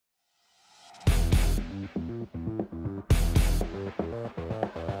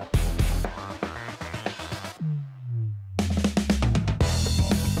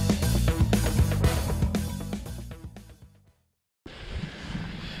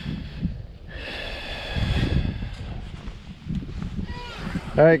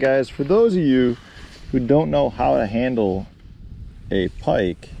All right, guys, for those of you who don't know how to handle a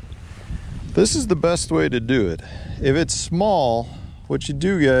pike, this is the best way to do it. If it's small, what you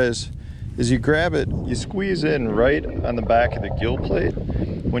do, guys, is you grab it, you squeeze in right on the back of the gill plate.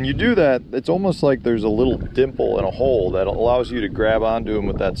 When you do that, it's almost like there's a little dimple and a hole that allows you to grab onto them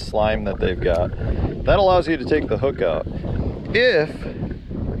with that slime that they've got. That allows you to take the hook out. If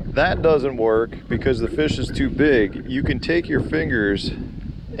that doesn't work because the fish is too big, you can take your fingers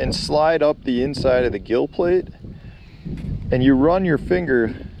and slide up the inside of the gill plate, and you run your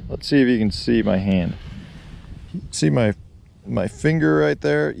finger. Let's see if you can see my hand. See my finger right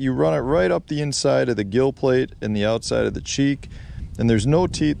there? You run it right up the inside of the gill plate and the outside of the cheek, and there's no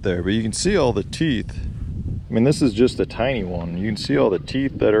teeth there, but you can see all the teeth. I mean, this is just a tiny one. You can see all the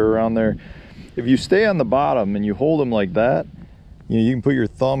teeth that are around there. If you stay on the bottom and you hold them like that, you can put your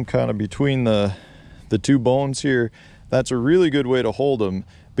thumb kind of between the two bones here. That's a really good way to hold them.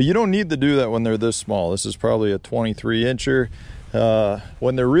 But you don't need to do that when they're this small. This is probably a 23 incher.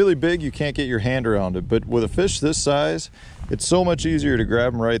 When they're really big, you can't get your hand around it. But with a fish this size, it's so much easier to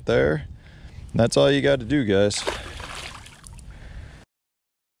grab them right there. And that's all you got to do, guys.